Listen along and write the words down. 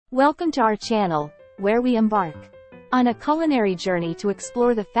Welcome to our channel, where we embark on a culinary journey to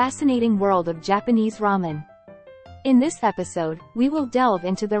explore the fascinating world of Japanese ramen. In this episode, we will delve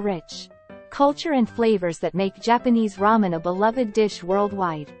into the rich culture and flavors that make Japanese ramen a beloved dish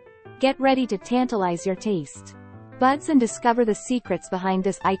worldwide. Get ready to tantalize your taste buds and discover the secrets behind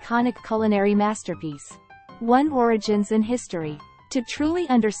this iconic culinary masterpiece. 1. Origins and history. To truly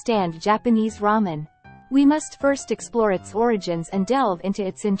understand Japanese ramen, we must first explore its origins and delve into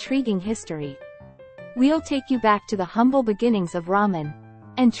its intriguing history. We'll take you back to the humble beginnings of ramen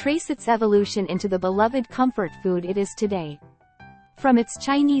and trace its evolution into the beloved comfort food it is today. From its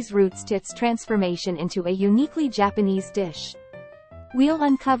Chinese roots to its transformation into a uniquely Japanese dish, we'll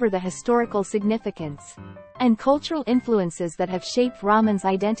uncover the historical significance and cultural influences that have shaped ramen's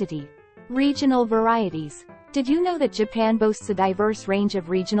identity. Regional varieties. Did you know that Japan boasts a diverse range of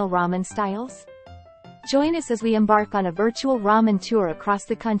regional ramen styles? Join us as we embark on a virtual ramen tour across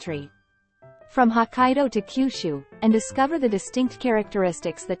the country, from Hokkaido to Kyushu, and discover the distinct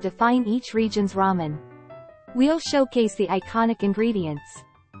characteristics that define each region's ramen. We'll showcase the iconic ingredients,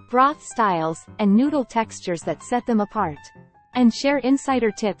 broth styles, and noodle textures that set them apart, and share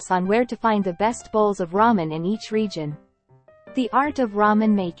insider tips on where to find the best bowls of ramen in each region. The art of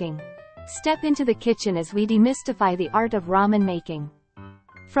ramen making. Step into the kitchen as we demystify the art of ramen making.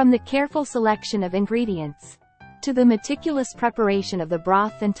 From the careful selection of ingredients to the meticulous preparation of the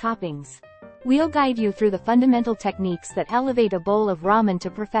broth and toppings, we'll guide you through the fundamental techniques that elevate a bowl of ramen to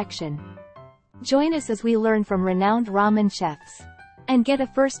perfection. Join us as we learn from renowned ramen chefs and get a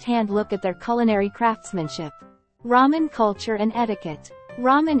first-hand look at their culinary craftsmanship. Ramen culture and etiquette.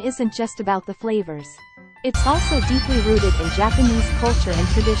 Ramen isn't just about the flavors. It's also deeply rooted in Japanese culture and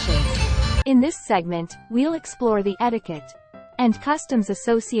traditions. In this segment, we'll explore the etiquette and customs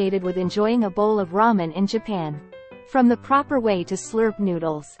associated with enjoying a bowl of ramen in Japan. From the proper way to slurp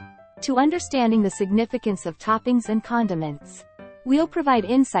noodles, to understanding the significance of toppings and condiments, we'll provide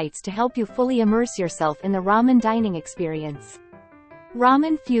insights to help you fully immerse yourself in the ramen dining experience.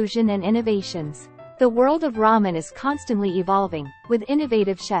 Ramen fusion and innovations. The world of ramen is constantly evolving, with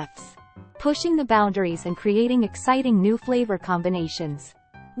innovative chefs pushing the boundaries and creating exciting new flavor combinations.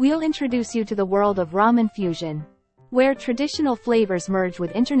 We'll introduce you to the world of ramen fusion, where traditional flavors merge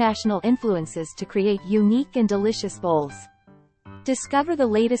with international influences to create unique and delicious bowls. Discover the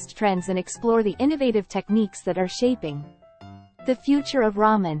latest trends and explore the innovative techniques that are shaping the future of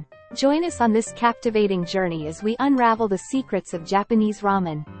ramen. Join us on this captivating journey as we unravel the secrets of Japanese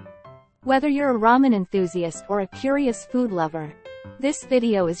ramen. Whether you're a ramen enthusiast or a curious food lover, this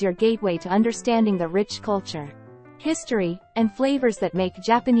video is your gateway to understanding the rich culture, history, and flavors that make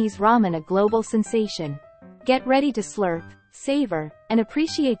Japanese ramen a global sensation. Get ready to slurp, savor, and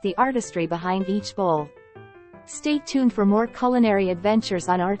appreciate the artistry behind each bowl. Stay tuned for more culinary adventures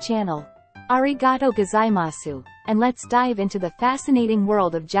on our channel. Arigato gozaimasu, and let's dive into the fascinating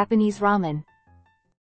world of Japanese ramen.